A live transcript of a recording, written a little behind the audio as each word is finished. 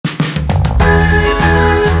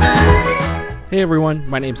Hey everyone,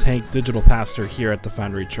 my name's Hank, digital pastor here at the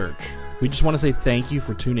Foundry Church. We just want to say thank you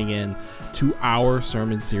for tuning in to our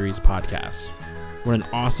sermon series podcast. We're in an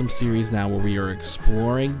awesome series now where we are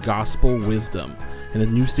exploring gospel wisdom in a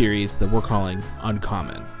new series that we're calling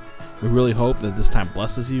Uncommon. We really hope that this time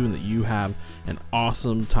blesses you and that you have an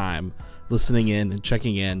awesome time listening in and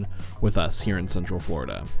checking in with us here in Central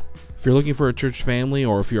Florida. If you're looking for a church family,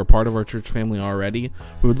 or if you're a part of our church family already,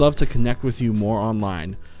 we would love to connect with you more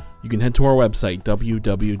online. You can head to our website,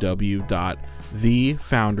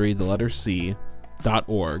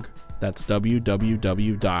 www.thefoundry.org. That's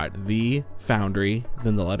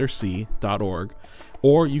www.thefoundry.org.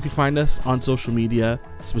 Or you can find us on social media,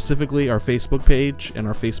 specifically our Facebook page and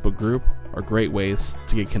our Facebook group are great ways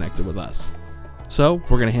to get connected with us. So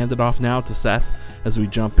we're going to hand it off now to Seth as we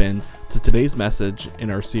jump in to today's message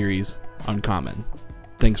in our series, Uncommon.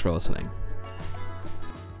 Thanks for listening.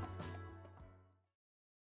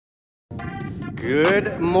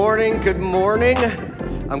 Good morning.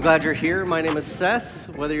 I'm glad you're here. My name is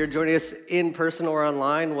Seth. Whether you're joining us in person or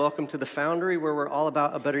online, welcome to the Foundry, where we're all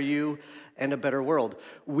about a better you and a better world.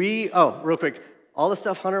 Real quick, all the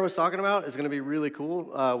stuff Hunter was talking about is going to be really cool.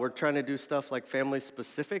 We're trying to do stuff like family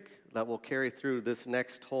specific that will carry through this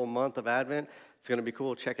next whole month of Advent. It's going to be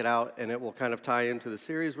cool. Check it out, and it will kind of tie into the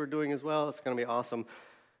series we're doing as well. It's going to be awesome.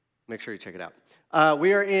 Make sure you check it out.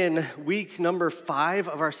 We are in week number 5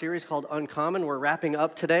 of our series called Uncommon. We're wrapping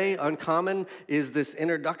up today. Uncommon is this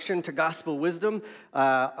introduction to gospel wisdom.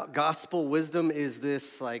 Gospel wisdom is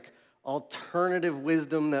this alternative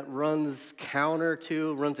wisdom that runs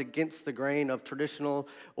against the grain of traditional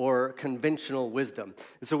or conventional wisdom.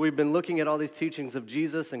 And so we've been looking at all these teachings of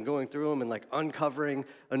Jesus and going through them and uncovering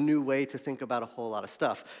a new way to think about a whole lot of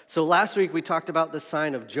stuff. So last week we talked about the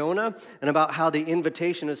sign of Jonah and about how the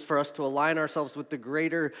invitation is for us to align ourselves with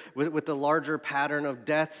the larger pattern of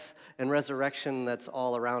death and resurrection that's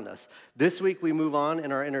all around us. This week we move on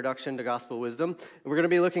in our introduction to gospel wisdom. We're going to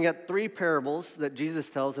be looking at 3 parables that Jesus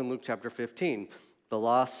tells in Luke chapter 15. The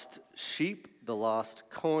lost sheep, the lost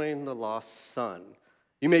coin, the lost son.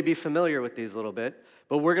 You may be familiar with these a little bit,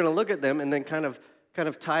 but we're going to look at them and then kind of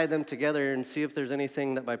tie them together and see if there's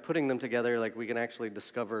anything that by putting them together, we can actually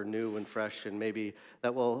discover new and fresh, and maybe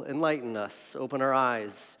that will enlighten us, open our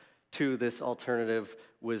eyes to this alternative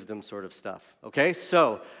wisdom sort of stuff. Okay,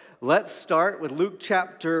 so let's start with Luke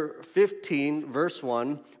chapter 15, verse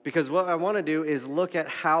 1, because what I want to do is look at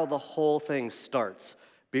how the whole thing starts.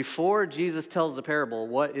 Before Jesus tells the parable,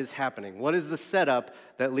 what is happening? What is the setup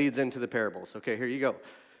that leads into the parables? Okay, here you go.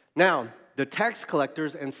 Now, the tax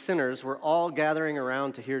collectors and sinners were all gathering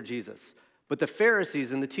around to hear Jesus. But the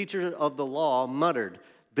Pharisees and the teachers of the law muttered,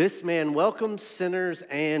 "This man welcomes sinners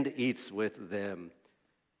and eats with them."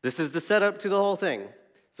 This is the setup to the whole thing.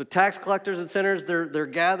 So tax collectors and sinners, they're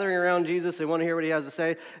gathering around Jesus. They want to hear what he has to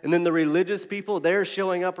say. And then the religious people, they're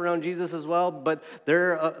showing up around Jesus as well, but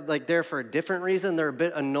they're there for a different reason. They're a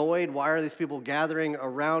bit annoyed. Why are these people gathering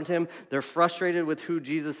around him? They're frustrated with who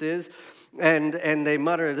Jesus is. And they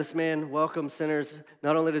mutter, "This man welcomes sinners.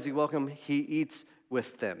 Not only does he welcome, he eats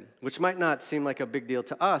with them," which might not seem like a big deal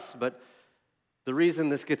to us, but the reason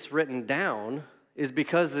this gets written down is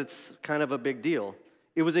because it's kind of a big deal.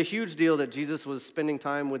 It was a huge deal that Jesus was spending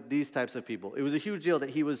time with these types of people. It was a huge deal that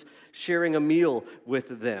he was sharing a meal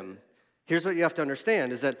with them. Here's what you have to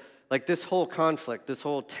understand is that this whole conflict, this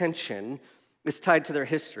whole tension is tied to their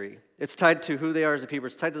history. It's tied to who they are as a people.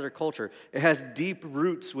 It's tied to their culture. It has deep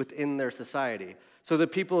roots within their society. So the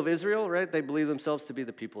people of Israel, right, they believe themselves to be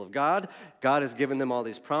the people of God. God has given them all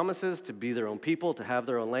these promises to be their own people, to have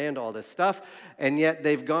their own land, all this stuff. And yet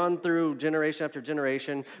they've gone through generation after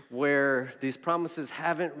generation where these promises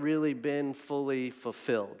haven't really been fully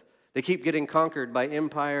fulfilled. They keep getting conquered by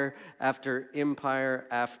empire after empire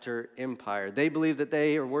after empire. They believe that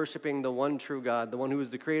they are worshiping the one true God, the one who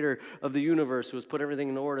is the creator of the universe, who has put everything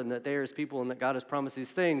in order, and that they are his people, and that God has promised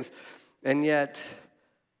these things. And yet,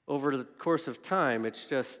 over the course of time, it's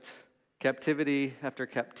just captivity after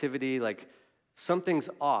captivity. Something's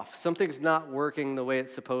off. Something's not working the way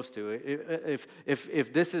it's supposed to.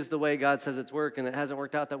 If this is the way God says it's working and it hasn't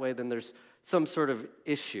worked out that way, then there's some sort of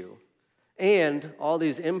issue. And all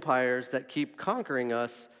these empires that keep conquering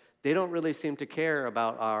us, they don't really seem to care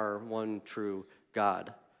about our one true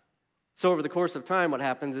God. So over the course of time, what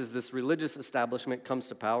happens is this religious establishment comes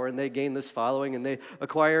to power, and they gain this following, and they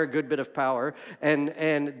acquire a good bit of power,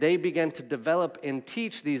 and they begin to develop and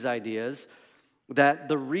teach these ideas that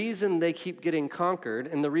the reason they keep getting conquered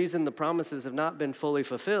and the reason the promises have not been fully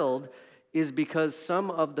fulfilled is because some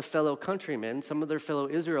of the fellow countrymen, some of their fellow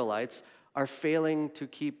Israelites, are failing to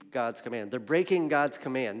keep God's command. They're breaking God's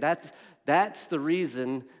command. That's the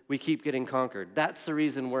reason we keep getting conquered. That's the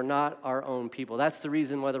reason we're not our own people. That's the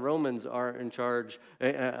reason why the Romans are in charge,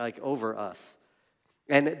 over us.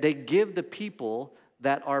 And they give the people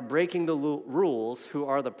that are breaking the rules, who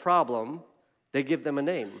are the problem, they give them a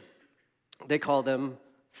name. They call them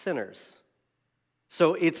sinners.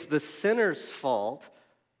 So it's the sinners' fault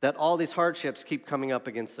that all these hardships keep coming up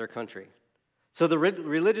against their country. So the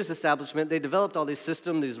religious establishment, they developed all these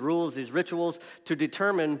systems, these rules, these rituals to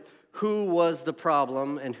determine who was the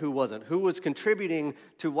problem and who wasn't. Who was contributing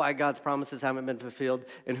to why God's promises haven't been fulfilled,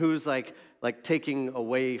 and who's like taking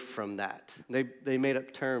away from that. They made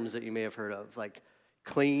up terms that you may have heard of, like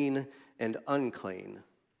clean and unclean.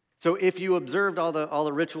 So if you observed all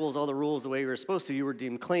the rituals, all the rules the way you were supposed to, you were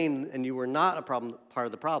deemed clean and you were not a part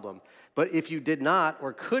of the problem. But if you did not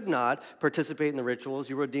or could not participate in the rituals,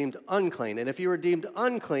 you were deemed unclean. And if you were deemed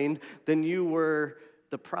unclean, then you were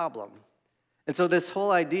the problem. And so this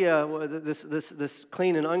whole idea, this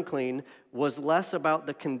clean and unclean, was less about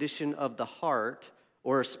the condition of the heart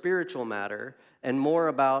or a spiritual matter and more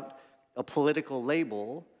about a political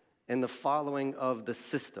label and the following of the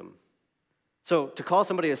system. So to call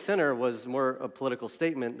somebody a sinner was more a political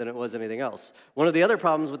statement than it was anything else. One of the other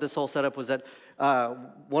problems with this whole setup was that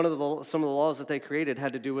some of the laws that they created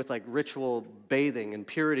had to do with like ritual bathing and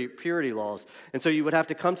purity laws. And so you would have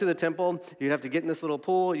to come to the temple, you'd have to get in this little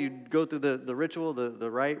pool, you'd go through the ritual,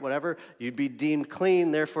 the rite, whatever. You'd be deemed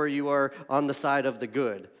clean, therefore you are on the side of the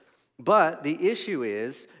good. But the issue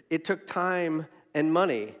is, it took time and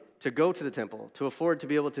money to go to the temple, to afford to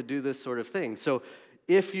be able to do this sort of thing. So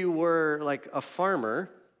if you were like a farmer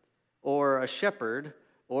or a shepherd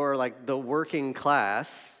or like the working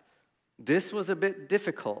class, this was a bit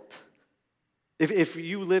difficult. If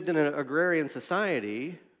you lived in an agrarian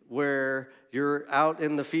society where you're out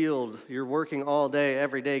in the field, you're working all day,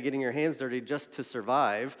 every day, getting your hands dirty just to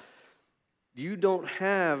survive, you don't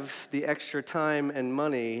have the extra time and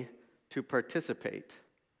money to participate.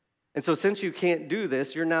 And so since you can't do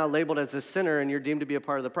this, you're now labeled as a sinner and you're deemed to be a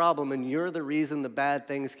part of the problem, and you're the reason the bad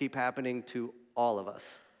things keep happening to all of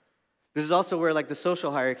us. This is also where like the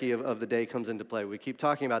social hierarchy of the day comes into play. We keep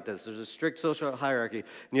talking about this. There's a strict social hierarchy. And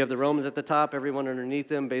you have the Romans at the top, everyone underneath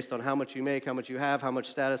them based on how much you make, how much you have, how much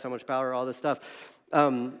status, how much power, all this stuff.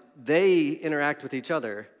 They interact with each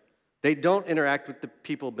other. They don't interact with the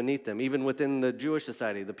people beneath them. Even within the Jewish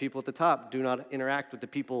society, the people at the top do not interact with the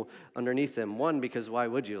people underneath them. One, because why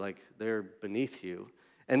would you? Like, they're beneath you.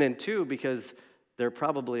 And then two, because they're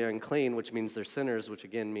probably unclean, which means they're sinners, which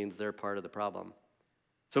again means they're part of the problem.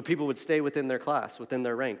 So people would stay within their class, within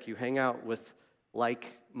their rank. You hang out with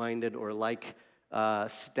like-minded or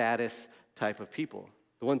status type of people.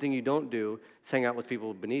 The one thing you don't do is hang out with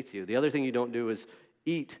people beneath you. The other thing you don't do is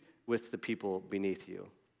eat with the people beneath you.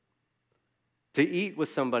 To eat with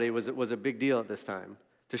somebody was a big deal at this time.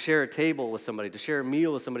 To share a table with somebody, to share a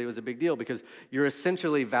meal with somebody was a big deal because you're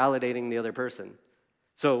essentially validating the other person.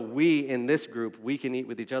 So we, in this group, we can eat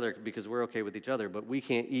with each other because we're okay with each other, but we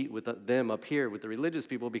can't eat with them up here with the religious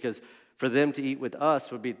people because for them to eat with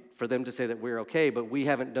us would be for them to say that we're okay, but we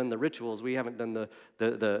haven't done the rituals, we haven't done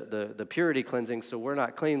the purity cleansing, so we're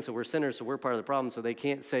not clean, so we're sinners, so we're part of the problem, so they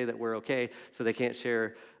can't say that we're okay, so they can't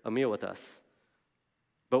share a meal with us.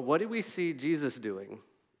 But what do we see Jesus doing?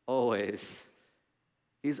 Always.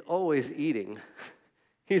 He's always eating.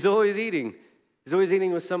 He's always eating. He's always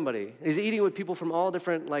eating with somebody. He's eating with people from all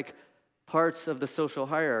different parts of the social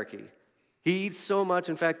hierarchy. He eats so much,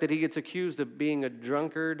 in fact, that he gets accused of being a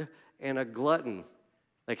drunkard and a glutton.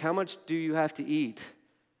 Like, how much do you have to eat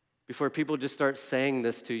before people just start saying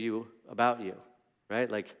this to you about you, right?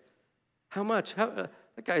 Like, how much? That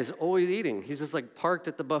guy is always eating. He's just parked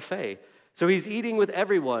at the buffet. So he's eating with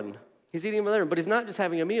everyone. He's eating with everyone, but he's not just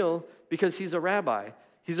having a meal because he's a rabbi.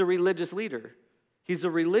 He's a religious leader. He's a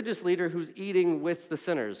religious leader who's eating with the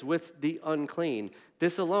sinners, with the unclean.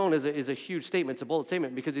 This alone is a huge statement. It's a bold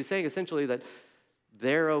statement because he's saying essentially that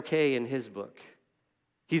they're okay in his book.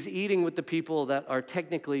 He's eating with the people that are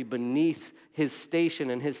technically beneath his station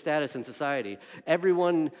and his status in society.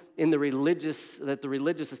 Everyone in the religious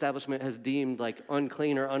establishment has deemed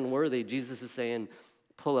unclean or unworthy. Jesus is saying,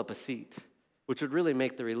 pull up a seat, which would really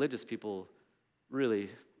make the religious people really,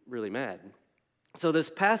 really mad. So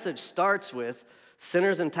this passage starts with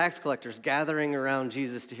sinners and tax collectors gathering around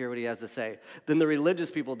Jesus to hear what he has to say. Then the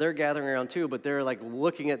religious people, they're gathering around too, but they're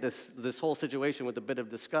looking at this whole situation with a bit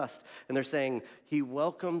of disgust. And they're saying, he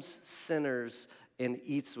welcomes sinners and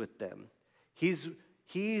eats with them. He's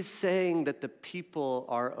saying that the people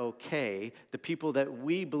are okay, the people that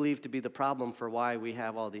we believe to be the problem for why we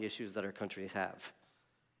have all the issues that our countries have.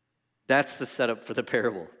 That's the setup for the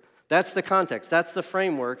parable. That's the context. That's the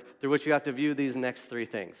framework through which you have to view these next three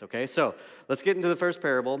things, okay? So let's get into the first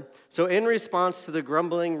parable. So in response to the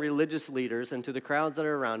grumbling religious leaders and to the crowds that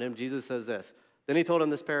are around him, Jesus says this. Then he told him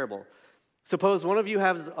this parable. Suppose one of you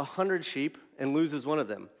has 100 sheep and loses one of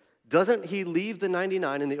them. Doesn't he leave the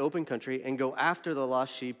 99 in the open country and go after the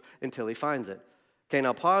lost sheep until he finds it? Okay,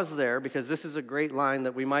 now pause there because this is a great line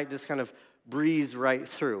that we might just kind of breeze right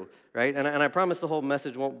through, right? And I promise the whole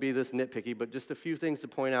message won't be this nitpicky, but just a few things to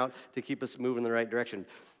point out to keep us moving in the right direction.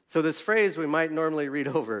 So this phrase we might normally read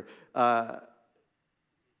over,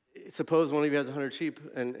 suppose one of you has 100 sheep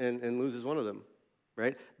and loses one of them,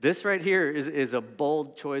 right? This right here is a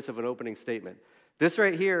bold choice of an opening statement. This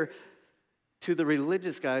right here, to the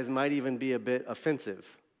religious guys, might even be a bit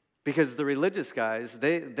offensive. Because the religious guys,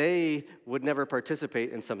 they would never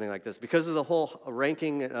participate in something like this. Because of the whole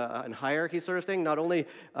ranking and hierarchy sort of thing, not only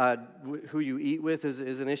who you eat with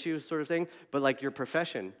is an issue sort of thing, but like your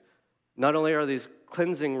profession. Not only are these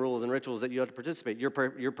cleansing rules and rituals that you have to participate, your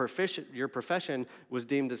profession was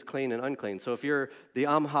deemed as clean and unclean. So if you're the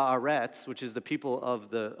Am Haaretz, which is the people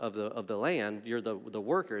of the land, you're the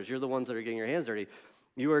workers, you're the ones that are getting your hands dirty,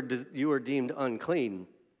 you are deemed unclean.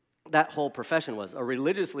 That whole profession was. A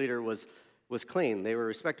religious leader was clean. They were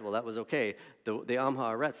respectable. That was okay. The Am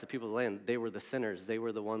Haaretz, the people of the land, they were the sinners. They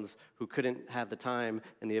were the ones who couldn't have the time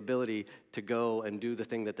and the ability to go and do the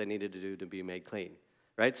thing that they needed to do to be made clean,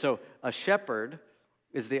 right? So a shepherd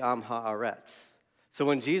is the Am Haaretz. So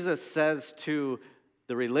when Jesus says to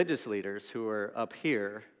the religious leaders who are up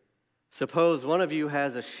here, suppose one of you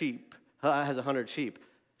has 100 sheep.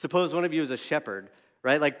 Suppose one of you is a shepherd.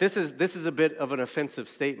 Right? Like this is a bit of an offensive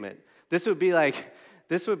statement. This would be like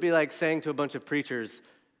saying to a bunch of preachers,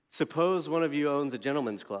 suppose one of you owns a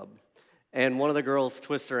gentleman's club and one of the girls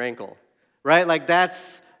twists her ankle. Right? Like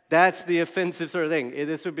that's the offensive sort of thing.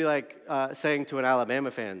 This would be like saying to an Alabama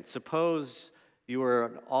fan, suppose you were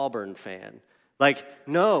an Auburn fan. Like,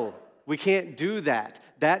 no, we can't do that.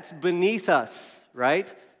 That's beneath us,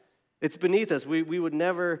 right? It's beneath us. We would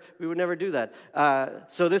never do that.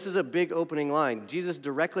 So this is a big opening line. Jesus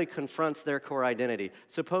directly confronts their core identity.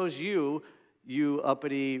 Suppose you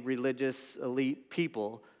uppity, religious, elite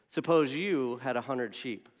people, suppose you had 100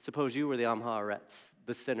 sheep. Suppose you were the Am Haaretz,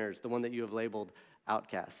 the sinners, the one that you have labeled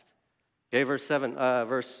outcast. Okay, verse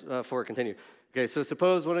 4, continue. Okay, so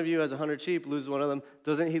suppose one of you has 100 sheep, loses one of them.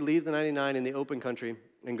 Doesn't he leave the 99 in the open country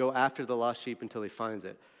and go after the lost sheep until he finds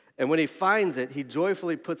it? And when he finds it, he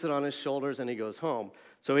joyfully puts it on his shoulders and he goes home.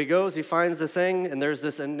 So he goes, he finds the thing, and there's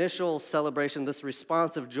this initial celebration, this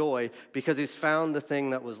response of joy because he's found the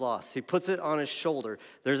thing that was lost. He puts it on his shoulder.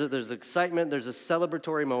 There's excitement, there's a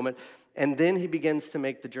celebratory moment, and then he begins to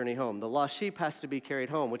make the journey home. The lost sheep has to be carried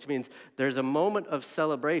home, which means there's a moment of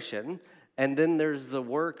celebration, and then there's the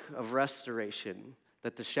work of restoration,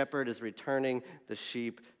 that the shepherd is returning the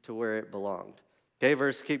sheep to where it belonged.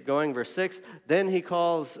 Okay, keep going, verse 6. Then he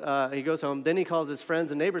goes home, then he calls his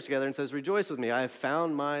friends and neighbors together and says, rejoice with me, I have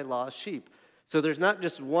found my lost sheep. So there's not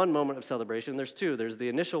just one moment of celebration, there's two. There's the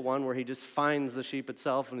initial one where he just finds the sheep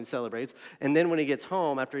itself and he celebrates. And then when he gets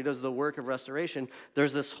home, after he does the work of restoration,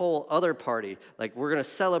 there's this whole other party. Like, we're going to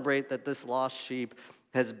celebrate that this lost sheep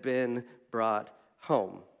has been brought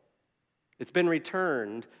home. It's been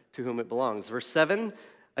returned to whom it belongs. Verse 7,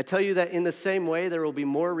 I tell you that in the same way there will be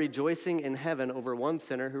more rejoicing in heaven over one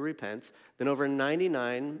sinner who repents than over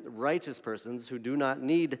 99 righteous persons who do not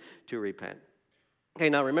need to repent. Okay,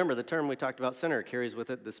 now remember, the term we talked about, sinner, carries with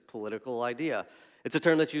it this political idea. It's a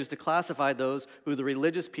term that's used to classify those who the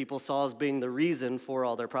religious people saw as being the reason for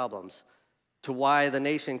all their problems, to why the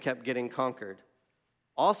nation kept getting conquered.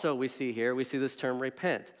 Also, we see this term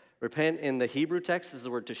repent. Repent in the Hebrew text is the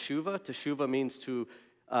word teshuvah. Teshuvah means to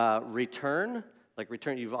return. Like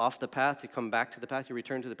return, you've off the path, you come back to the path, you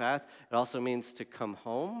return to the path. It also means to come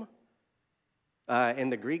home. In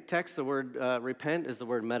the Greek text, the word repent is the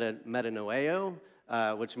word metanoeo,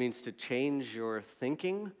 which means to change your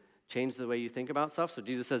thinking, change the way you think about stuff. So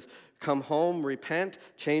Jesus says, come home, repent,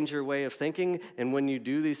 change your way of thinking. And when you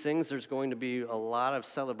do these things, there's going to be a lot of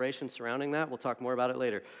celebration surrounding that. We'll talk more about it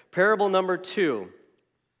later. Parable number 2,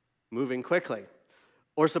 moving quickly.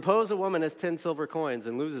 Or suppose a woman has 10 silver coins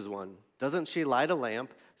and loses one. Doesn't she light a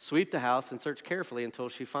lamp, sweep the house, and search carefully until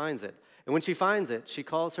she finds it? And when she finds it, she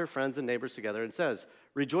calls her friends and neighbors together and says,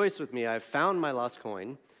 rejoice with me, I have found my lost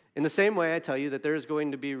coin. In the same way, I tell you that there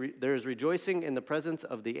is rejoicing in the presence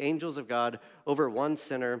of the angels of God over one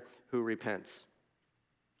sinner who repents.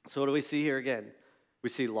 So what do we see here again? We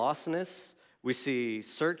see lostness, we see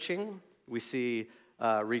searching, we see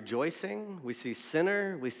rejoicing, we see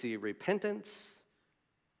sinner, we see repentance.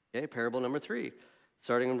 Okay, parable number 3.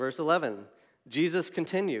 Starting in verse 11, Jesus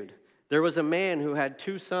continued, There was a man who had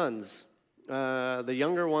 2 sons. The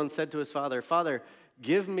younger one said to his father, "Father,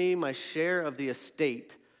 give me my share of the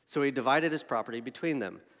estate." So he divided his property between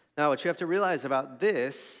them. Now, what you have to realize about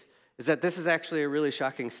this is that this is actually a really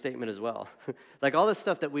shocking statement as well. Like all this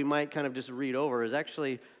stuff that we might kind of just read over is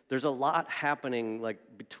actually, there's a lot happening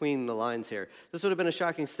like between the lines here. This would have been a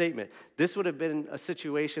shocking statement. This would have been a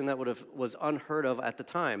situation that was unheard of at the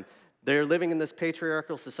time. They're living in this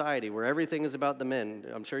patriarchal society where everything is about the men.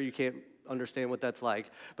 I'm sure you can't understand what that's like,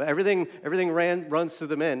 but everything runs through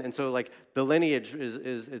the men, and so like the lineage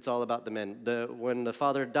it's all about the men. When the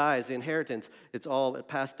father dies, the inheritance, it's all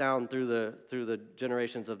passed down through the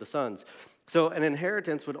generations of the sons. So an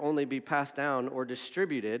inheritance would only be passed down or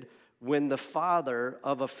distributed when the father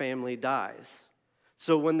of a family dies.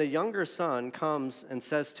 So when the younger son comes and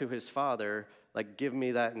says to his father, like, "Give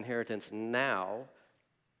me that inheritance now,"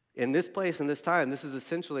 in this place, in this time, this is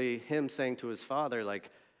essentially him saying to his father, like,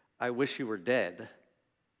 "I wish you were dead."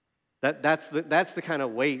 That's the kind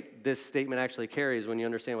of weight this statement actually carries when you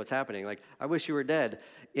understand what's happening. Like, "I wish you were dead."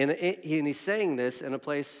 And he's saying this in a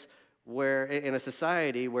place where, in a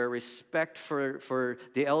society where respect for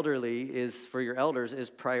the elderly for your elders is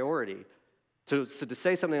priority. So to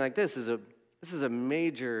say something like this is a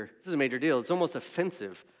major deal. It's almost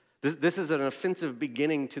offensive. This is an offensive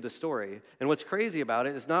beginning to the story. And what's crazy about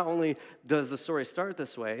it is not only does the story start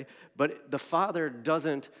this way, but the father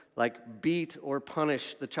doesn't like beat or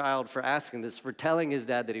punish the child for asking this, for telling his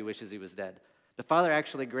dad that he wishes he was dead. The father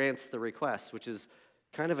actually grants the request, which is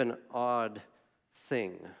kind of an odd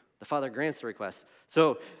thing. The father grants the request.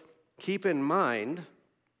 So keep in mind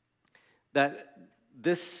that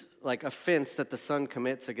this like offense that the son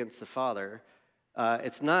commits against the father,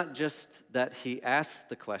 it's not just that he asks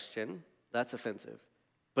the question, that's offensive,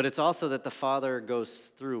 but it's also that the father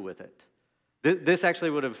goes through with it. This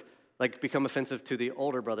actually would have like become offensive to the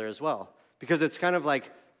older brother as well, because it's kind of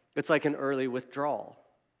like, it's like an early withdrawal.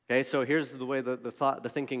 Okay, so here's the way the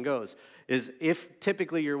thinking goes, is if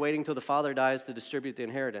typically you're waiting till the father dies to distribute the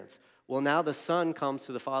inheritance, well, now the son comes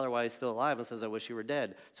to the father while he's still alive and says, "I wish you were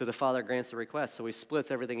dead." So the father grants the request, so he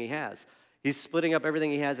splits everything he has. He's splitting up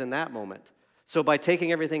everything he has in that moment. So by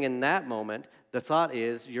taking everything in that moment, the thought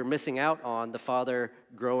is you're missing out on the father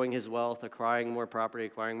growing his wealth, acquiring more property,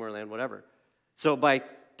 acquiring more land, whatever. So by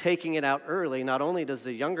taking it out early, not only does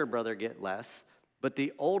the younger brother get less, but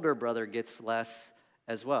the older brother gets less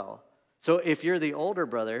as well. So if you're the older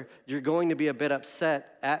brother, you're going to be a bit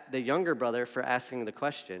upset at the younger brother for asking the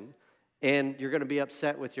question, and you're going to be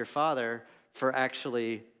upset with your father for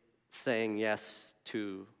actually saying yes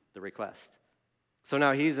to the request. So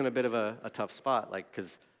now he's in a bit of a tough spot, like,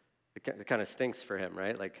 because it kind of stinks for him,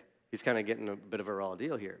 right? Like, he's kind of getting a bit of a raw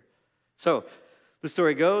deal here. So the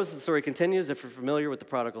story continues. If you're familiar with the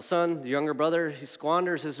prodigal son, the younger brother, he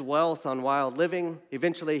squanders his wealth on wild living.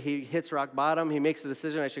 Eventually, he hits rock bottom. He makes the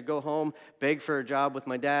decision, I should go home, beg for a job with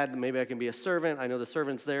my dad. Maybe I can be a servant. I know the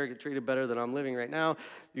servants there get treated better than I'm living right now.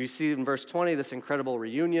 You see in verse 20 this incredible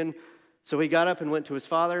reunion. So he got up and went to his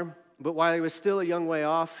father. But while he was still a long way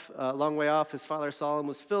off, his father saw him,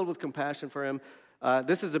 was filled with compassion for him.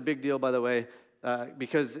 This is a big deal, by the way.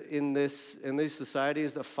 Because in these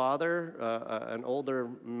societies, a father, an older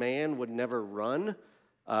man, would never run.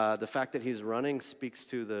 The fact that he's running speaks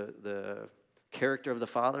to the character of the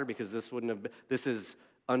father, because this is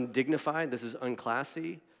undignified, this is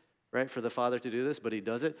unclassy, right, for the father to do this, but he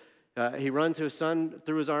does it. He runs to his son,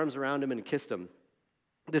 threw his arms around him, and kissed him.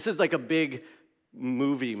 This is like a big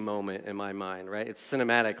movie moment in my mind, right? It's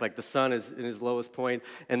cinematic, like the son is in his lowest point,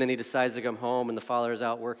 and then he decides to come home, and the father is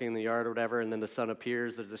out working in the yard or whatever, and then the son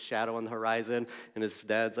appears, there's a shadow on the horizon, and his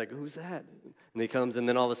dad's like, "Who's that?" And he comes, and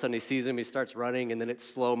then all of a sudden he sees him, he starts running, and then it's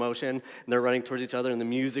slow motion, and they're running towards each other, and the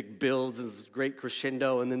music builds, and this great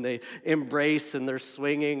crescendo, and then they embrace, and they're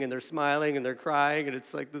swinging, and they're smiling, and they're crying, and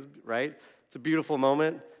it's like this, right? It's a beautiful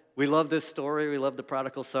moment. We love this story. We love the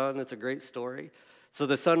prodigal son. It's a great story. So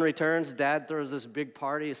the son returns. Dad throws this big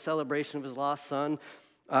party, a celebration of his lost son.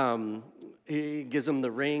 He gives him the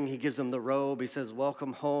ring. He gives him the robe. He says,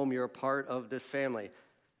 "Welcome home. You're a part of this family."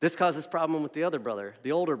 This causes problem with the other brother,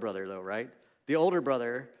 the older brother, though, right? The older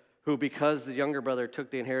brother, who, because the younger brother took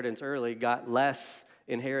the inheritance early, got less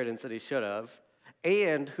inheritance than he should have,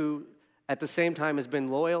 and who, at the same time, has been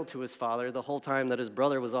loyal to his father the whole time that his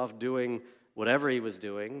brother was off doing whatever he was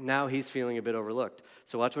doing. Now he's feeling a bit overlooked.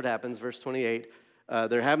 So watch what happens, verse 28.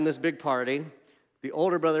 They're having this big party. The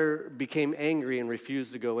older brother became angry and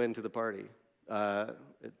refused to go into the party.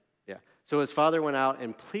 So his father went out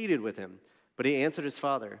and pleaded with him. But he answered his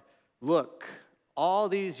father, "Look, all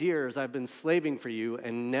these years I've been slaving for you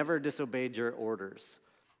and never disobeyed your orders.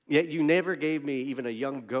 Yet you never gave me even a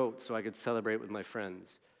young goat so I could celebrate with my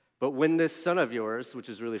friends. But when this son of yours," which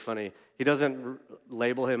is really funny, he doesn't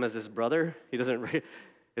label him as his brother.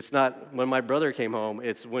 It's not when my brother came home.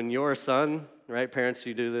 It's when your son, right? Parents,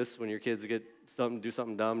 you do this when your kids do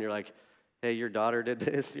something dumb. You're like, "Hey, your daughter did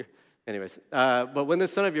this." Anyways, but when the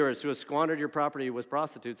son of yours who has squandered your property with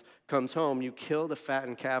prostitutes comes home, you kill the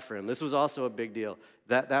fattened calf for him. This was also a big deal.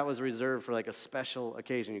 That was reserved for like a special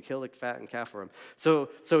occasion. You kill the fattened calf for him. So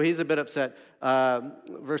he's a bit upset.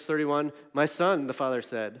 Verse 31, "My son," the father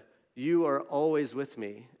said, "you are always with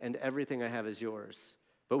me, and everything I have is yours.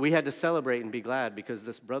 But we had to celebrate and be glad because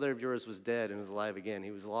this brother of yours was dead and is alive again.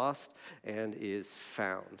 He was lost and is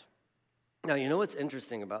found." Now, you know what's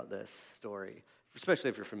interesting about this story, especially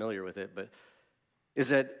if you're familiar with it, but is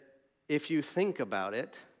that if you think about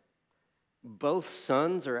it, both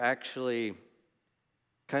sons are actually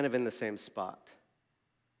kind of in the same spot.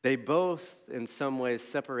 They both, in some ways,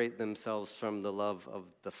 separate themselves from the love of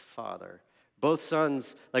the father. Both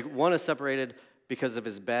sons, like one is separated because of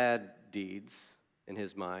his bad deeds in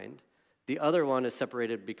his mind. The other one is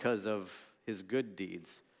separated because of his good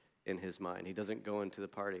deeds in his mind. He doesn't go into the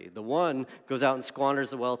party. The one goes out and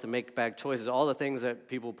squanders the wealth and makes bad choices, all the things that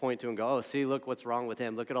people point to and go, "Oh, see, look what's wrong with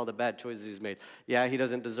him. Look at all the bad choices he's made. Yeah, he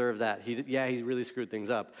doesn't deserve that. He really screwed things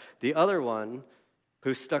up." The other one,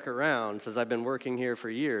 who stuck around, says, "I've been working here for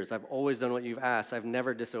years. I've always done what you've asked. I've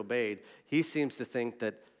never disobeyed." He seems to think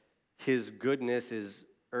that his goodness is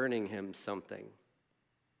earning him something.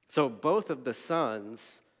 So both of the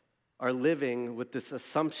sons are living with this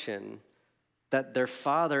assumption that their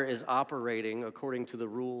father is operating according to the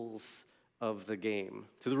rules of the game,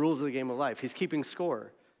 to the rules of the game of life. He's keeping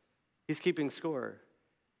score. He's keeping score.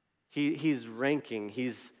 He's ranking.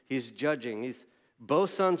 He's judging. Both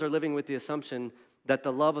sons are living with the assumption that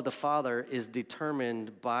the love of the father is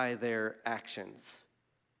determined by their actions.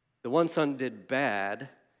 The one son did bad.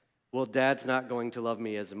 Well, dad's not going to love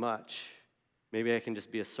me as much. Maybe I can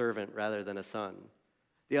just be a servant rather than a son.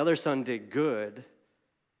 The other son did good.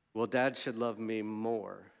 Well, dad should love me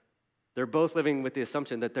more. They're both living with the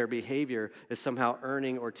assumption that their behavior is somehow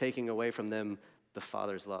earning or taking away from them the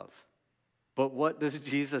father's love. But what does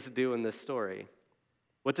Jesus do in this story?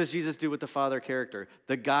 What does Jesus do with the father character,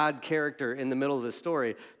 the God character in the middle of the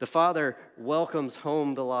story? The father welcomes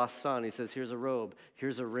home the lost son. He says, "Here's a robe,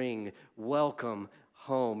 here's a ring. Welcome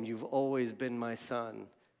home. You've always been my son."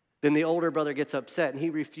 Then the older brother gets upset, and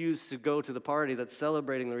he refused to go to the party that's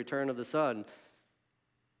celebrating the return of the son.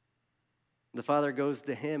 The father goes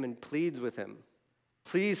to him and pleads with him.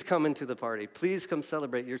 "Please come into the party. Please come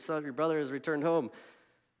celebrate. Your brother has returned home."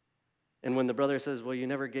 And when the brother says, "Well, you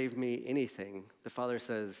never gave me anything," the father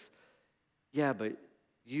says, "Yeah, but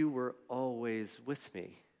you were always with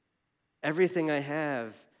me. Everything I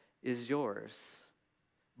have is yours."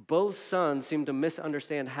 Both sons seem to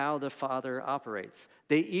misunderstand how the father operates.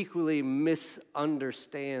 They equally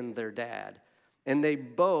misunderstand their dad. And they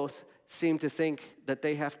both seem to think that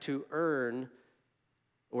they have to earn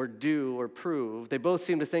or do or prove. They both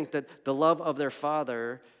seem to think that the love of their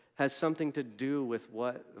father has something to do with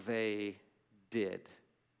what they did.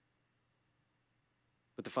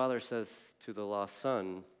 But the father says to the lost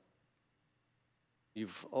son,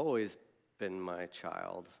 "You've always been my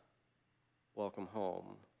child. Welcome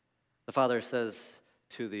home." The father says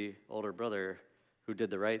to the older brother who did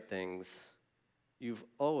the right things, "You've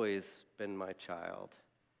always been my child,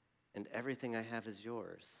 and everything I have is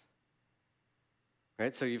yours."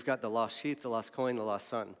 Right? So you've got the lost sheep, the lost coin, the lost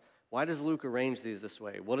son. Why does Luke arrange these this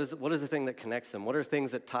way? What is the thing that connects them? What are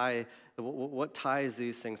things that what ties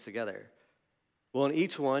these things together? Well, in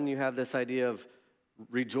each one, you have this idea of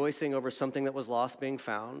rejoicing over something that was lost being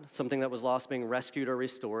found, something that was lost being rescued or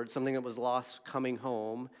restored, something that was lost coming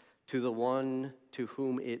home to the one to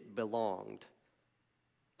whom it belonged.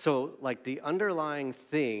 So, like, the underlying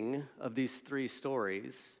thing of these three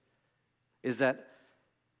stories is that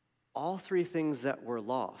all three things that were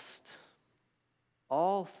lost,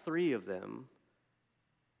 all three of them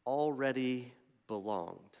already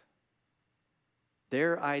belonged.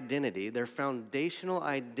 Their identity, their foundational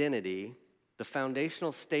identity, the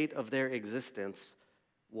foundational state of their existence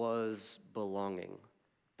was belonging.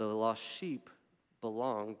 The lost sheep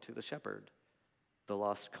belonged to the shepherd. The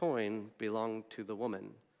lost coin belonged to the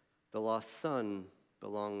woman. The lost son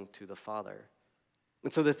belonged to the father.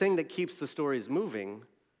 And so the thing that keeps the stories moving,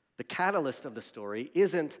 the catalyst of the story,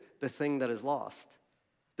 isn't the thing that is lost.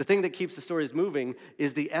 The thing that keeps the stories moving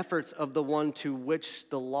is the efforts of the one to which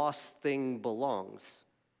the lost thing belongs.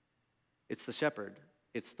 It's the shepherd.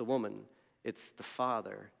 It's the woman. It's the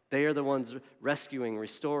father. They are the ones rescuing,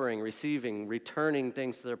 restoring, receiving, returning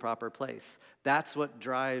things to their proper place. That's what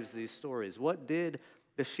drives these stories. What did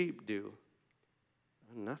the sheep do?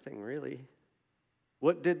 Nothing really.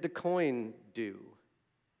 What did the coin do?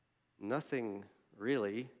 Nothing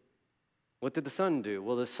really. What did the son do?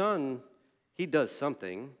 Well, the son, he does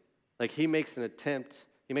something. Like he makes an attempt,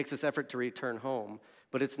 he makes this effort to return home,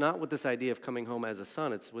 but it's not with this idea of coming home as a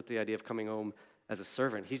son, it's with the idea of coming home as a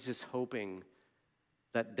servant. He's just hoping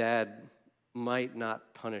that dad might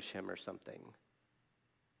not punish him or something.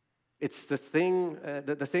 It's the thing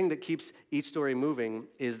that keeps each story moving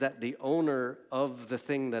is that the owner of the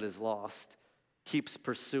thing that is lost keeps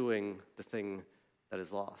pursuing the thing that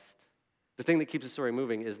is lost. The thing that keeps the story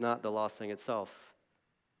moving is not the lost thing itself.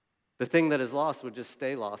 The thing that is lost would just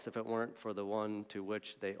stay lost if it weren't for the one to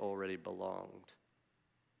which they already belonged.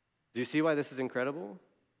 Do you see why this is incredible?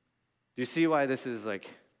 Do you see why this is like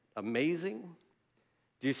amazing?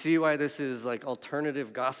 Do you see why this is like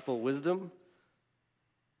alternative gospel wisdom?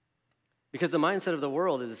 Because the mindset of the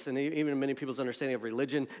world is, and even many people's understanding of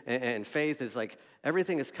religion and faith is like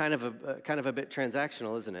everything is kind of a bit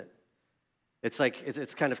transactional, isn't it? It's like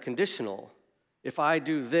it's kind of conditional. If I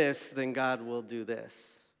do this, then God will do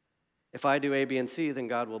this. If I do A, B, and C, then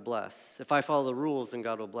God will bless. If I follow the rules, then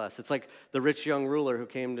God will bless. It's like the rich young ruler who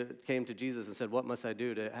came to Jesus and said, "What must I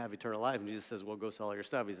do to have eternal life?" And Jesus says, "Well, go sell all your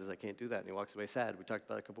stuff." He says, "I can't do that." And he walks away sad. We talked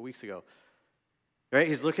about it a couple weeks ago. Right?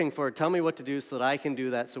 He's looking for, tell me what to do so that I can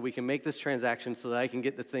do that, so we can make this transaction so that I can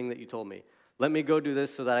get the thing that you told me. Let me go do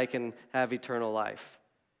this so that I can have eternal life.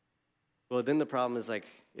 Well, then the problem is like,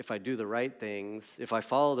 if I do the right things, if I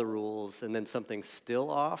follow the rules, and then something's still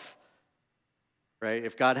off, right?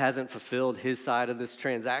 If God hasn't fulfilled his side of this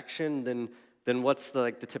transaction, then what's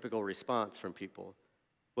the typical response from people?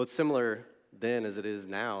 Well, it's similar then as it is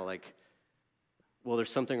now. Like, well, there's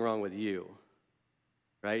something wrong with you,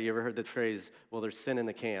 right? You ever heard the phrase, well, there's sin in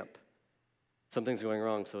the camp. Something's going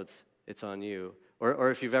wrong, so it's on you.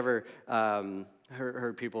 Or if you've ever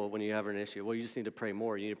heard people when you have an issue, well, you just need to pray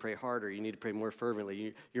more. You need to pray harder. You need to pray more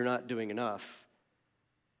fervently. You're not doing enough.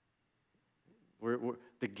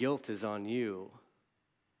 The guilt is on you.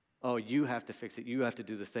 Oh, you have to fix it. You have to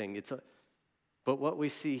do the thing. But what we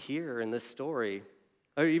see here in this story,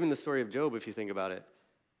 or even the story of Job, if you think about it,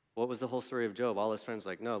 what was the whole story of Job? All his friends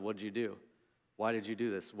were like, no, what did you do? Why did you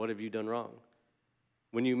do this? What have you done wrong?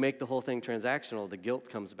 When you make the whole thing transactional, the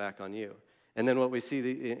guilt comes back on you. And then what we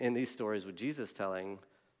see in these stories with Jesus telling,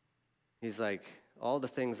 he's like, all the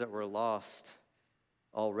things that were lost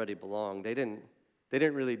already belong. They didn't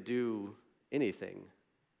really do anything.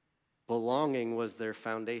 Belonging was their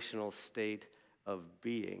foundational state of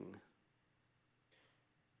being.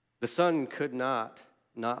 The son could not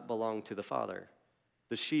belong to the father.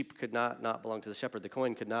 The sheep could not belong to the shepherd. The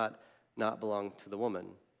coin could not belong to the woman.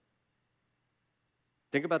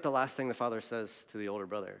 Think about the last thing the father says to the older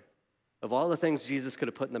brother. Of all the things Jesus could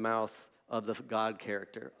have put in the mouth of the God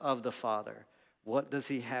character, of the Father, what does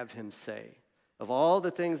he have him say? Of all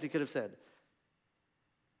the things he could have said,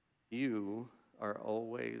 you are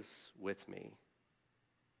always with me,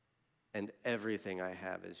 and everything I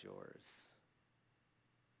have is yours.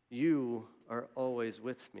 You are always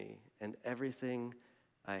with me, and everything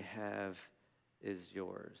I have is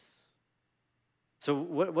yours. So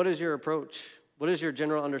what is your approach? What is your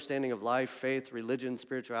general understanding of life, faith, religion,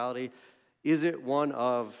 spirituality? Is it one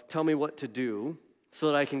of, tell me what to do so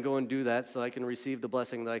that I can go and do that, so I can receive the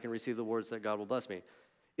blessing, that I can receive the words that God will bless me?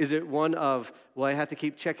 Is it one of, well, I have to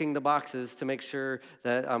keep checking the boxes to make sure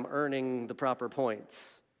that I'm earning the proper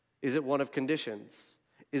points? Is it one of conditions?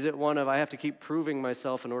 Is it one of, I have to keep proving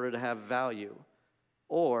myself in order to have value?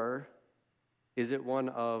 Or is it one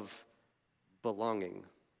of belonging?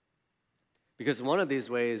 Because one of these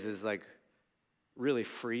ways is like really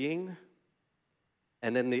freeing,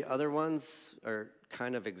 and then the other ones are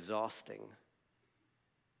kind of exhausting.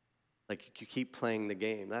 Like you keep playing the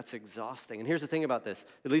game. That's exhausting. And here's the thing about this,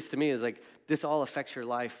 at least to me, is like this all affects your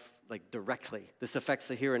life like directly. This affects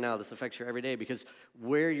the here and now. This affects your everyday, because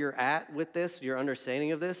where you're at with this, your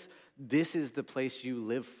understanding of this is the place you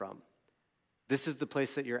live from. This is the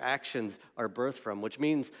place that your actions are birthed from, which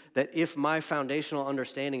means that if my foundational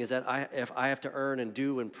understanding is that if I have to earn and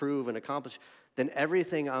do and prove and accomplish, then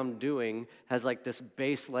everything I'm doing has like this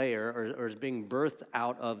base layer or is being birthed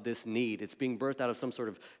out of this need. It's being birthed out of some sort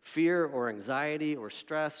of fear or anxiety or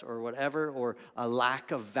stress or whatever, or a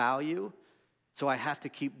lack of value. So I have to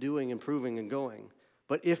keep doing, improving, and going.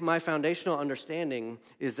 But if my foundational understanding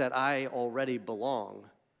is that I already belong,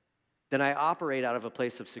 then I operate out of a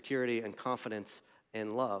place of security and confidence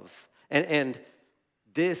and love. And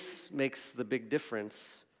this makes the big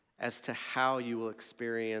difference as to how you will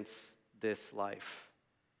experience this life,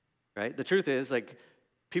 right? The truth is, like,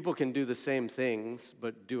 people can do the same things,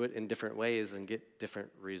 but do it in different ways and get different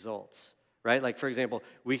results, right? Like, for example,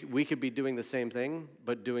 we could be doing the same thing,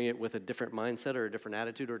 but doing it with a different mindset or a different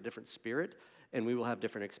attitude or a different spirit, and we will have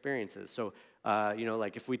different experiences. So,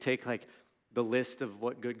 like, if we take, like, the list of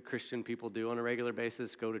what good Christian people do on a regular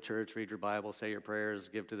basis, go to church, read your Bible, say your prayers,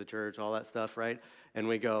 give to the church, all that stuff, right? And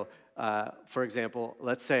we go, for example,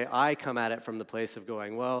 let's say I come at it from the place of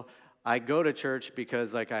going, well, I go to church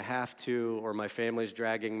because, like, I have to, or my family's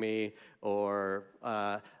dragging me, or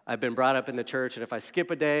I've been brought up in the church, and if I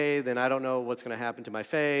skip a day, then I don't know what's going to happen to my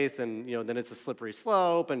faith, and, then it's a slippery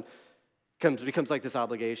slope, and becomes like this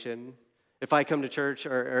obligation. If I come to church,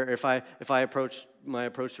 or if I approach my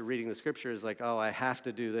approach to reading the scriptures, like, oh, I have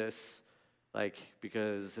to do this, like,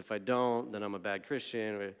 because if I don't, then I'm a bad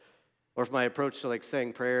Christian. Or if my approach to, like,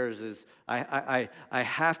 saying prayers is I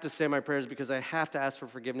have to say my prayers because I have to ask for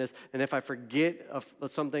forgiveness, and if I forget of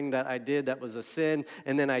something that I did that was a sin,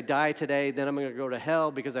 and then I die today, then I'm going to go to hell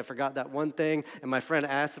because I forgot that one thing, and my friend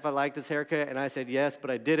asked if I liked his haircut, and I said yes, but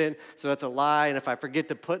I didn't, so that's a lie, and if I forget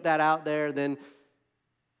to put that out there, then...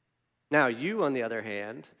 Now, you, on the other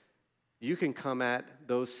hand, you can come at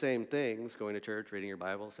those same things, going to church, reading your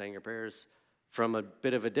Bible, saying your prayers, from a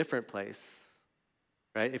bit of a different place,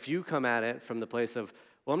 right? If you come at it from the place of,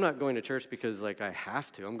 well, I'm not going to church because, like, I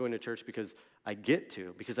have to. I'm going to church because I get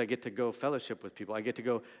to go fellowship with people. I get to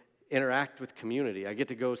go interact with community. I get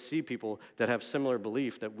to go see people that have similar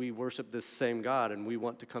belief, that we worship this same God, and we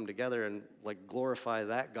want to come together and, like, glorify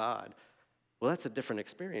that God. Well, that's a different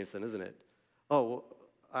experience then, isn't it? Oh, well,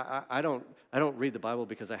 I don't read the Bible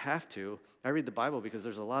because I have to. I read the Bible because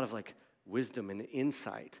there's a lot of, like, wisdom and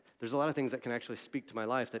insight. There's a lot of things that can actually speak to my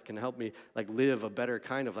life, that can help me, like, live a better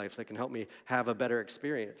kind of life, that can help me have a better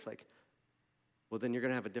experience. Like, well, then you're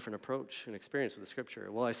going to have a different approach and experience with the scripture.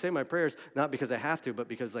 Well, I say my prayers not because I have to, but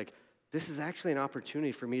because, like, this is actually an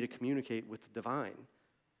opportunity for me to communicate with the divine.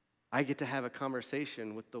 I get to have a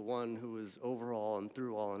conversation with the one who is over all and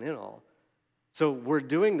through all and in all. So we're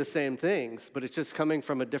doing the same things, but it's just coming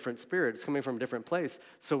from a different spirit. It's coming from a different place.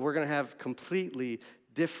 So we're going to have completely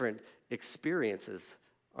different experiences,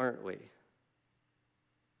 aren't we?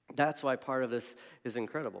 That's why part of this is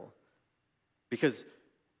incredible. Because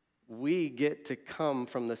we get to come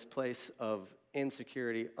from this place of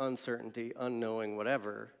insecurity, uncertainty, unknowing,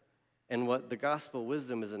 whatever. And what the gospel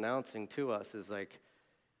wisdom is announcing to us is, like,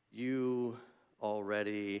 you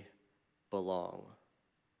already belong.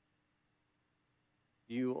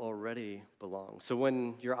 You already belong. So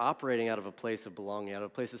when you're operating out of a place of belonging, out of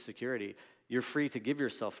a place of security, you're free to give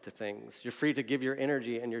yourself to things. You're free to give your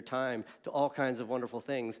energy and your time to all kinds of wonderful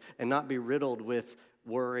things and not be riddled with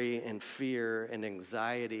worry and fear and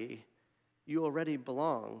anxiety. You already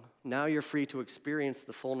belong. Now you're free to experience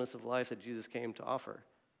the fullness of life that Jesus came to offer.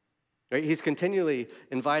 Right? He's continually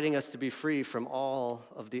inviting us to be free from all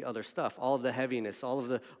of the other stuff, all of the heaviness, all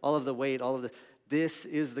of the weight, This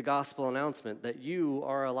is the gospel announcement, that you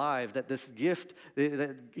are alive, that this gift,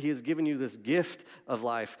 that he has given you this gift of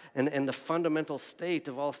life. And the fundamental state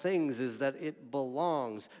of all things is that it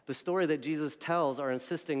belongs. The story that Jesus tells are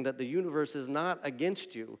insisting that the universe is not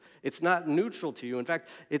against you. It's not neutral to you. In fact,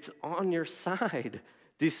 it's on your side.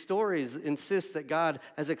 These stories insist that God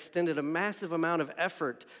has extended a massive amount of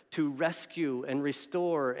effort to rescue and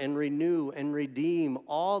restore and renew and redeem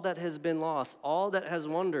all that has been lost, all that has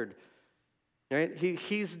wandered. Right?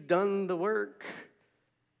 He's done the work.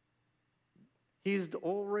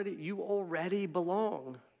 You already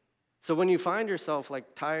belong. So when you find yourself,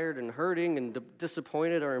 like, tired and hurting and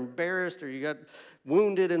disappointed or embarrassed, or you got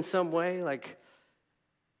wounded in some way, like,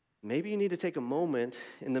 maybe you need to take a moment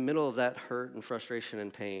in the middle of that hurt and frustration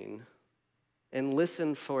and pain and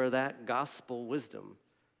listen for that gospel wisdom.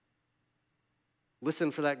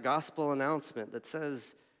 Listen for that gospel announcement that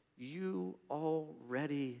says, you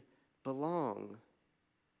already belong.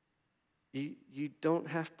 You don't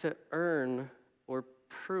have to earn or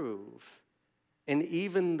prove. And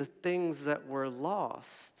even the things that were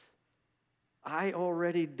lost, I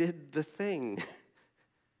already did the thing.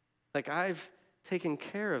 Like, I've taken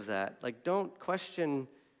care of that. Like, don't question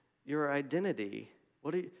your identity.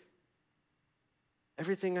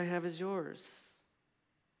 Everything I have is yours.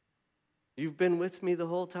 You've been with me the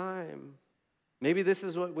whole time. Maybe this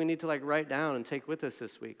is what we need to, like, write down and take with us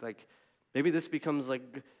this week. Like, maybe this becomes, like,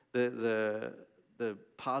 the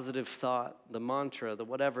positive thought, the mantra, the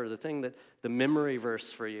whatever, the thing that, the memory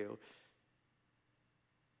verse for you.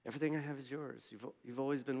 Everything I have is yours. You've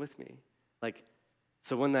always been with me. Like,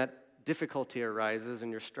 so when that difficulty arises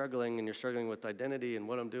and you're struggling with identity and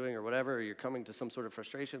what I'm doing or whatever, or you're coming to some sort of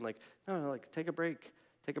frustration, like, no, like take a break,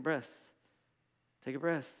 take a breath, take a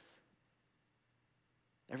breath.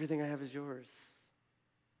 Everything I have is yours.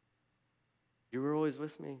 You were always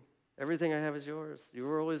with me. Everything I have is yours. You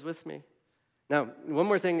were always with me. Now, one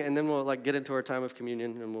more thing, and then we'll get into our time of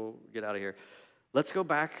communion and we'll get out of here. Let's go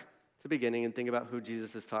back to the beginning and think about who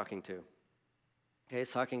Jesus is talking to. Okay,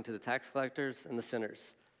 he's talking to the tax collectors and the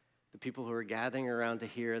sinners, the people who are gathering around to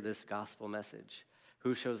hear this gospel message.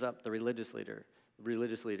 Who shows up? The religious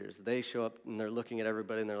leaders. They show up and they're looking at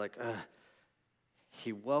everybody and they're like, ugh.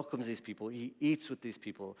 He welcomes these people. He eats with these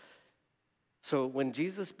people. So when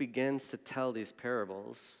Jesus begins to tell these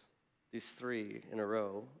parables, these 3 in a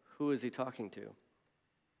row, who is he talking to?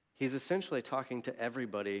 He's essentially talking to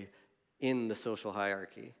everybody in the social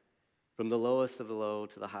hierarchy, from the lowest of the low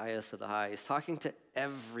to the highest of the high. He's talking to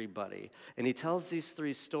everybody. And he tells these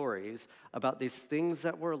 3 stories about these things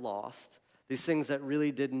that were lost, these things that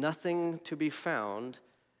really did nothing to be found,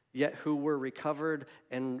 yet who were recovered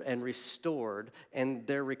and restored. And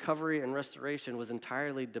their recovery and restoration was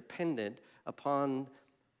entirely dependent upon,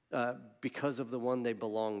 because of the one they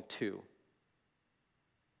belonged to.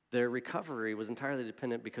 Their recovery was entirely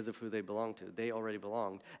dependent because of who they belonged to. They already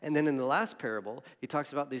belonged. And then in the last parable, he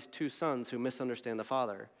talks about these 2 sons who misunderstand the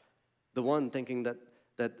father. The one thinking that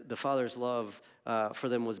the father's love for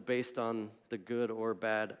them was based on the good or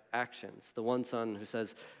bad actions. The one son who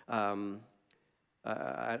says, I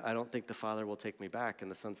don't think the father will take me back.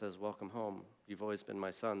 And the son says, welcome home. You've always been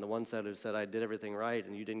my son. The one son who said, I did everything right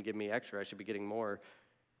and you didn't give me extra. I should be getting more.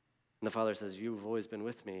 And the father says, you've always been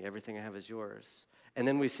with me. Everything I have is yours. And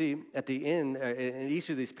then we see at the end, in each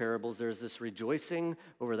of these parables, there's this rejoicing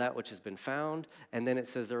over that which has been found. And then it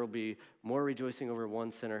says there will be more rejoicing over one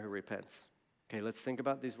sinner who repents. Okay, let's think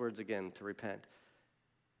about these words again, to repent.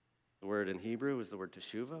 The word in Hebrew is the word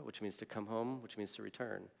teshuvah, which means to come home, which means to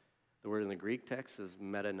return. The word in the Greek text is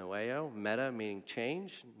metanoeo. Meta meaning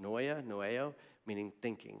change, noeo, meaning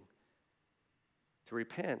thinking. To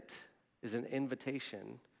repent is an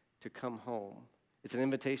invitation to come home. It's an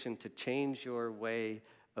invitation to change your way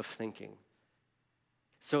of thinking.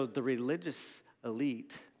 So the religious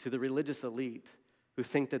elite who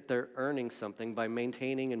think that they're earning something by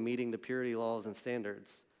maintaining and meeting the purity laws and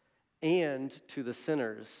standards, and to the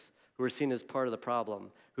sinners who are seen as part of the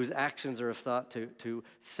problem, whose actions are thought to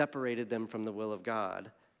separated them from the will of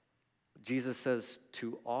God, Jesus says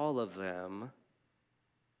to all of them,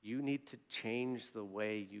 you need to change the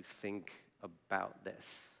way you think about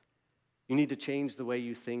this. You need to change the way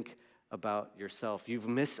you think about yourself. You've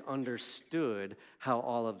misunderstood how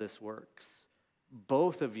all of this works.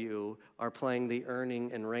 Both of you are playing the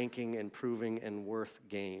earning and ranking and proving and worth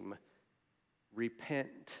game.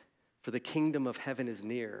 Repent, for the kingdom of heaven is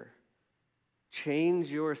near. Change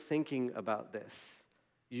your thinking about this.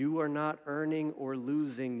 You are not earning or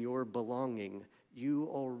losing your belonging. You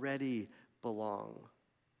already belong.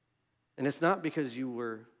 And it's not because you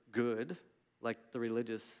were good, like the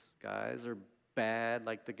religious guys, or bad,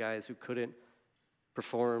 like the guys who couldn't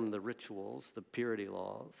perform the rituals, the purity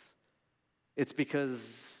laws. It's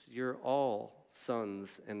because you're all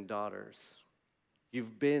sons and daughters.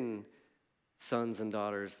 You've been sons and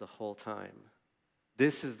daughters the whole time.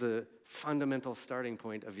 This is the fundamental starting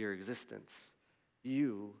point of your existence.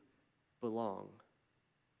 You belong.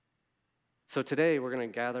 So today we're going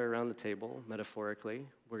to gather around the table, metaphorically.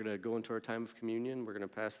 We're going to go into our time of communion. We're going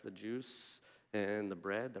to pass the juice and the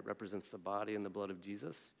bread that represents the body and the blood of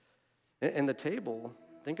Jesus. And the table,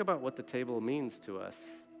 think about what the table means to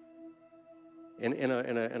us. In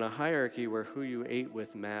a hierarchy where who you ate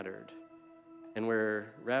with mattered, and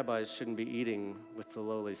where rabbis shouldn't be eating with the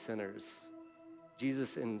lowly sinners,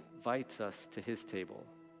 Jesus invites us to his table.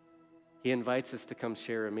 He invites us to come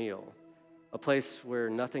share a meal, a place where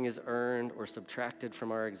nothing is earned or subtracted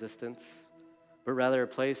from our existence, but rather a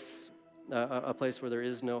place where there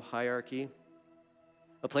is no hierarchy,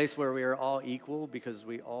 a place where we are all equal because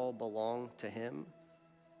we all belong to him.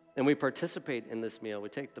 And we participate in this meal. We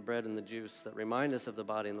take the bread and the juice that remind us of the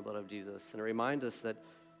body and the blood of Jesus, and it reminds us that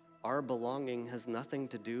our belonging has nothing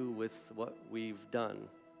to do with what we've done.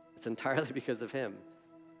 It's entirely because of him.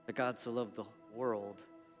 That God so loved the world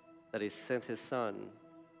that he sent his son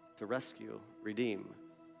to rescue, redeem.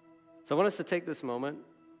 So I want us to take this moment,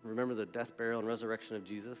 remember the death, burial, and resurrection of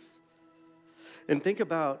Jesus, and think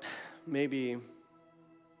about maybe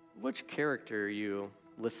which character are you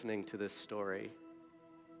listening to this story?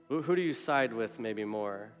 Who do you side with maybe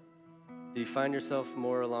more? Do you find yourself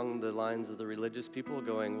more along the lines of the religious people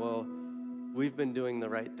going, well, we've been doing the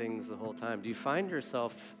right things the whole time? Do you find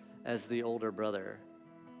yourself as the older brother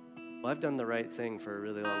well, I've done the right thing for a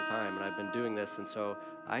really long time, and I've been doing this, and so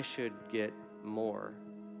I should get more.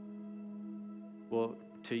 Well,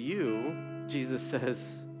 to you, Jesus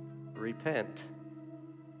says, repent.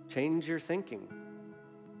 Change your thinking.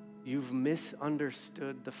 You've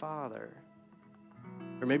misunderstood the Father.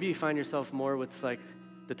 Or maybe you find yourself more with like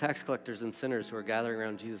the tax collectors and sinners who are gathering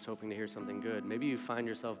around Jesus hoping to hear something good. Maybe you find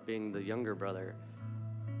yourself being the younger brother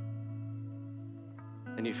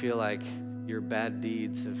and you feel like your bad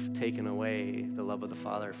deeds have taken away the love of the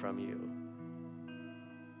Father from you.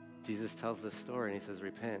 Jesus tells this story and he says,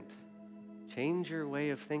 repent. Change your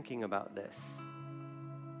way of thinking about this.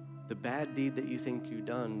 The bad deed that you think you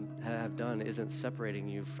have done isn't separating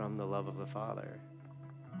you from the love of the Father.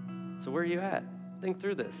 So where are you at? Think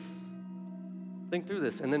through this. Think through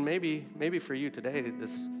this. And then maybe for you today,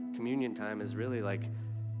 this communion time is really like,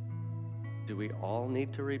 do we all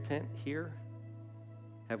need to repent here?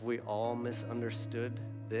 Have we all misunderstood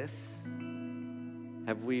this?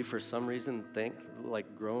 Have we, for some reason,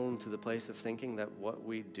 grown to the place of thinking that what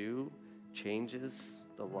we do changes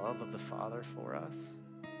the love of the Father for us?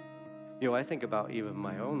 You know, I think about even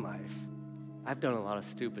my own life. I've done a lot of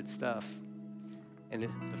stupid stuff. And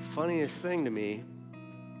the funniest thing to me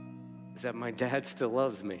is that my dad still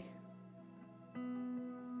loves me.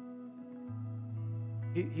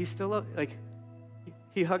 He still loves,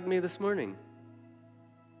 he hugged me this morning.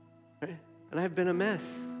 Right? And I've been a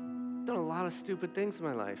mess. Done a lot of stupid things in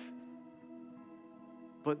my life.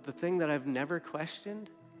 But the thing that I've never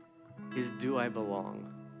questioned is, do I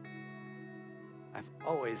belong? I've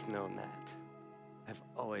always known that. I've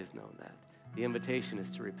always known that. The invitation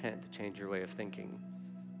is to repent, to change your way of thinking,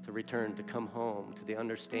 to return, to come home, to the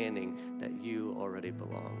understanding that you already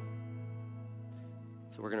belong.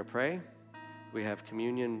 So we're going to pray. We have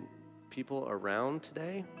communion people around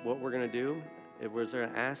today. What we're going to do is we're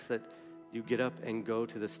going to ask that you get up and go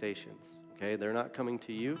to the stations, okay? They're not coming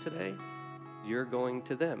to you today. You're going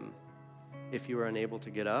to them. If you are unable to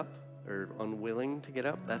get up or unwilling to get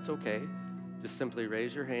up, that's okay. Just simply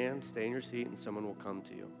raise your hand, stay in your seat, and someone will come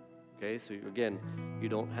to you. Okay, so again, you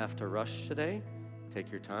don't have to rush today.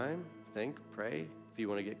 Take your time, think, pray. If you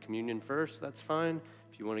want to get communion first, that's fine.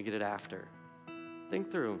 If you want to get it after, think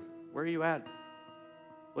through. Where are you at?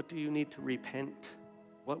 What do you need to repent?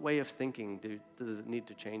 What way of thinking does it need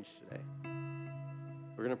to change today?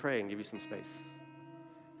 We're going to pray and give you some space.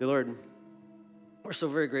 Dear Lord, we're so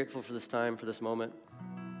very grateful for this time, for this moment.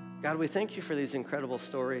 God, we thank you for these incredible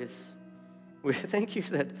stories. We thank you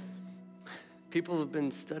that people have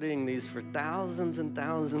been studying these for thousands and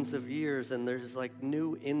thousands of years, and there's like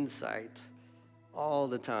new insight all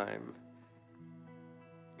the time.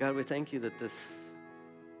 God, we thank you that this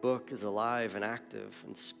book is alive and active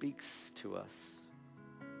and speaks to us,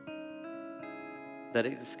 that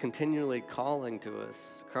it is continually calling to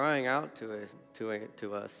us, crying out to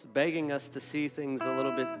us, begging us to see things a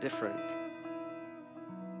little bit different.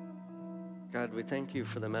 God, we thank you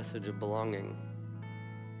for the message of belonging.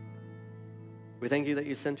 We thank you that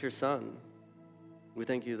you sent your Son. We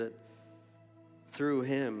thank you that through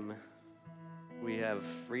him we have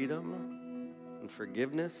freedom and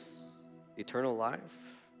forgiveness, eternal life.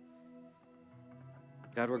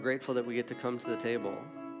 God, we're grateful that we get to come to the table,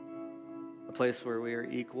 a place where we are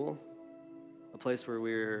equal, a place where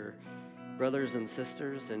we're brothers and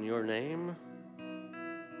sisters in your name,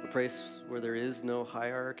 a place where there is no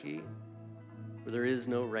hierarchy, where there is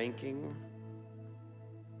no ranking.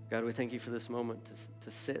 God, we thank you for this moment to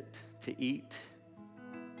sit, to eat,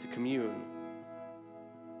 to commune.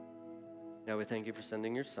 God, we thank you for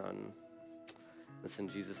sending your Son. It's in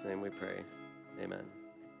Jesus' name we pray. Amen.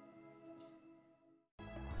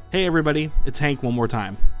 Hey everybody, it's Hank one more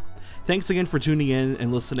time. Thanks again for tuning in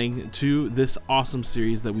and listening to this awesome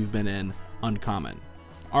series that we've been in, Uncommon.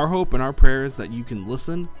 Our hope and our prayer is that you can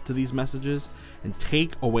listen to these messages and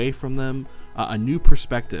take away from them a new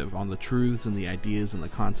perspective on the truths and the ideas and the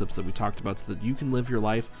concepts that we talked about, so that you can live your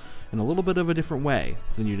life in a little bit of a different way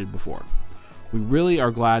than you did before. We really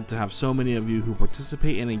are glad to have so many of you who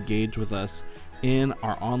participate and engage with us in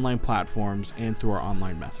our online platforms and through our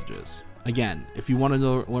online messages. Again, if you want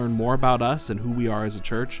to learn more about us and who we are as a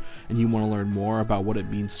church, and you want to learn more about what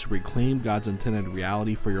it means to reclaim God's intended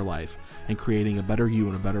reality for your life and creating a better you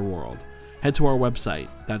and a better world, head to our website.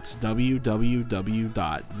 That's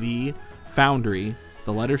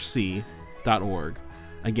www.thefoundry.org.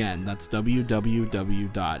 Again, that's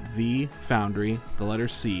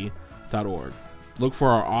www.thefoundry.org. Look for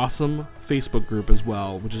our awesome Facebook group as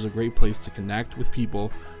well, which is a great place to connect with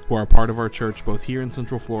people who are a part of our church, both here in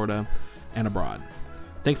Central Florida and abroad.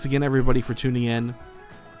 Thanks again, everybody, for tuning in.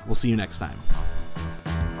 We'll see you next time.